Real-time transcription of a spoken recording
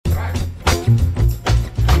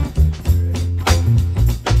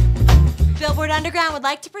Underground would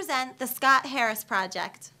like to present the Scott Harris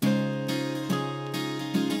Project.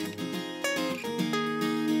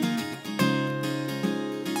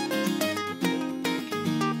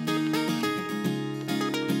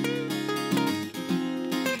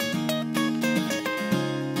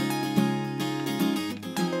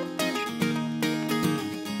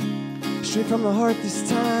 Straight from the heart this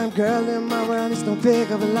time, girl in my world is no big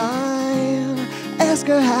of a line. Ask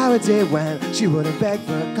her how it did when she wouldn't beg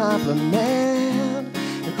for a compliment.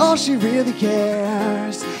 And all she really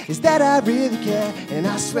cares is that I really care. And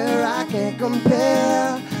I swear I can't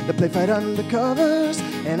compare the play fight under covers.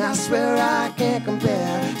 And I swear I can't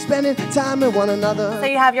compare spending time with one another. So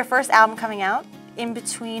you have your first album coming out, In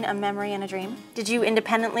Between a Memory and a Dream. Did you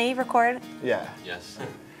independently record? Yeah. Yes.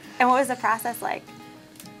 And what was the process like?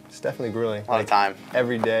 It's definitely grueling. A lot of time.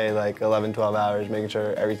 Every day, like 11, 12 hours, making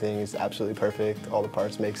sure everything is absolutely perfect, all the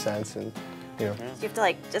parts make sense, and you know. You have to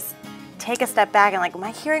like just take a step back and like, am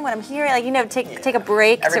I hearing what I'm hearing? Like, you know, take a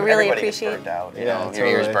break to really everybody appreciate. gets burned out, you Yeah, know? totally. Your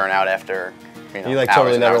ears burn out after, you know, You like hours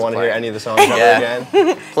totally and never hours want to of hear playing. any of the songs ever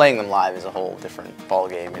again. Playing them live is a whole different ball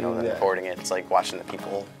game, you know, than Yeah. recording it. It's like watching the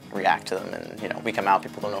people react to them, and you know, we come out,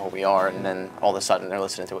 people don't know who we are, and then all of a sudden they're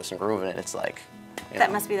listening to us and grooving it. It's like, you That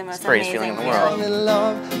know, must be the most it's the greatest amazing feeling in the world. I'm in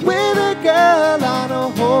love with a girl on a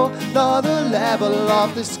whole nother level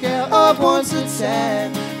off the scale of 1 to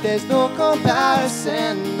 10. There's no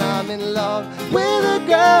comparison. I'm in love with a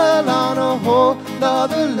girl on a whole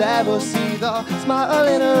nother level. See the smile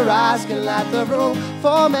in her eyes can light the room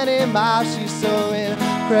for many miles. She's so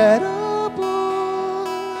incredible.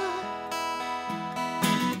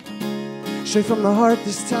 Straight from the heart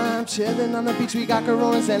this time, chilling on the beach, we got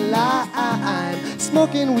Coronas and lime.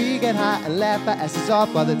 Smoking, we get high and laugh our asses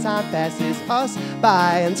off while the time passes us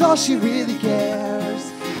by. And all she really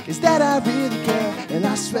cares is that I really care. And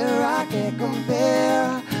I swear I can't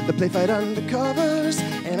compare the play fight under covers.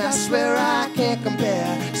 And I swear I can't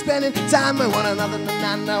compare spending time with one another.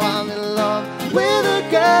 And now I'm in love with a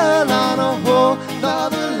girl on a whole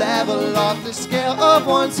other level off the scale of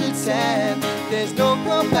 1 to 10. There's no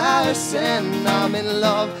comparison. I'm in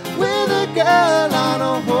love with a girl on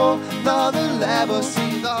a whole other level.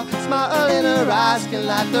 See the smile in her eyes can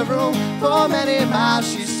light the room for many miles.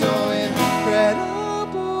 She's so incredible.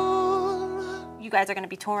 You guys are going to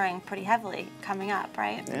be touring pretty heavily coming up,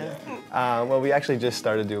 right? Yeah. Well, we actually just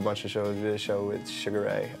started to do a bunch of shows. We did a show with Sugar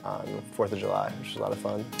Ray on 4th of July, which was a lot of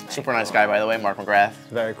fun. Super nice guy, by the way, Mark McGrath.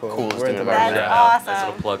 Very cool. Coolest We're dude into I've ever Mark. met. Awesome. Nice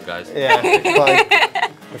little plug, guys. Yeah,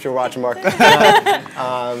 fun. If you're watching, Mark.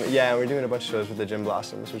 Yeah, and we're doing a bunch of shows with the Gym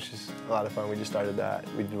Blossoms, which is a lot of fun. We just started that.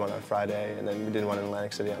 We did one on Friday, and then we did one in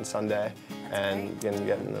Atlantic City on Sunday, and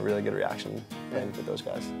getting a really good reaction with those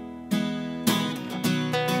guys.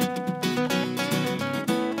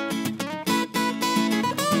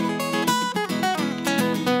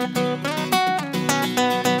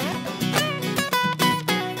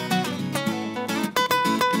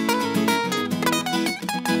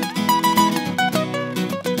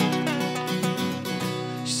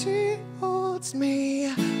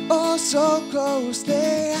 Me oh so closely,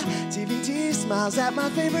 TVT smiles at my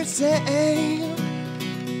favorite thing,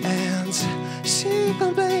 and she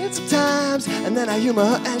complains sometimes, and then I humor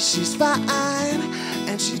her and she's fine,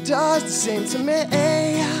 and she does the same to me.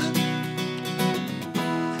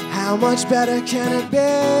 How much better can it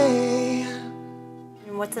be?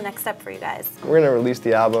 And what's the next step for you guys? We're gonna release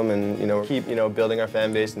the album and keep building our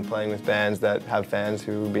fan base and playing with bands that have fans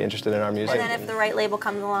who would be interested in our music. And then if the right label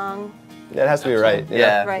comes along. Yeah, it has to be right.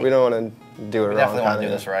 Yeah. Right. We don't want to do it We wrong. definitely want to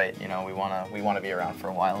do this right. You know, we want to be around for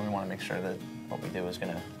a while, and we want to make sure that what we do is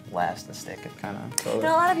going to last and stick. And kind of. You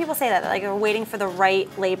know, a lot of people say that, like you're waiting for the right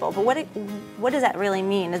label, but what does that really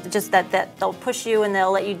mean? Is it just that they'll push you and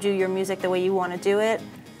they'll let you do your music the way you want to do it?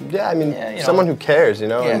 Yeah, I mean, someone who cares,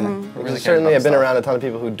 Yeah, and really certainly I've been stuff. around a ton of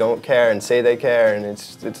people who don't care and say they care, and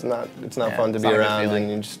it's not fun to it's be not a good around, feeling.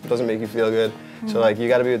 and it just doesn't make you feel good. So like, you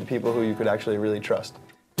got to be with the people who you could actually really trust.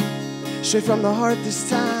 Straight from the heart this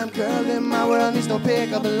time, girl in my world needs no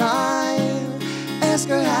pick up a line. Ask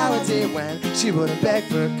her how it did when she wouldn't beg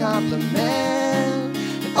for a compliment.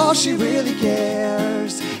 And all she really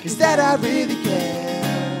cares is that I really care.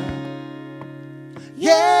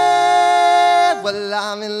 Yeah, well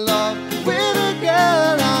I'm in love with a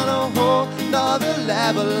girl on a whole nother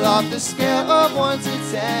level off the scale of 1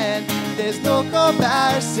 to 10. There's no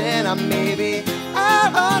comparison. I'm maybe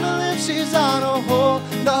out on a limb, she's on a whole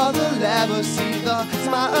nother level. See the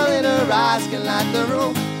smile in her eyes can light the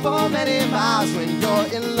room for many miles. When you're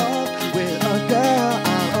in love with a girl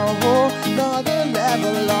on a whole nother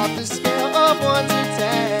level off the scale of 1 to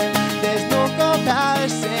 10. There's no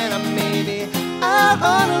comparison. I'm maybe out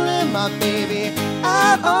on a limb, I'm maybe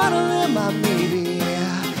out on a limb, I mean.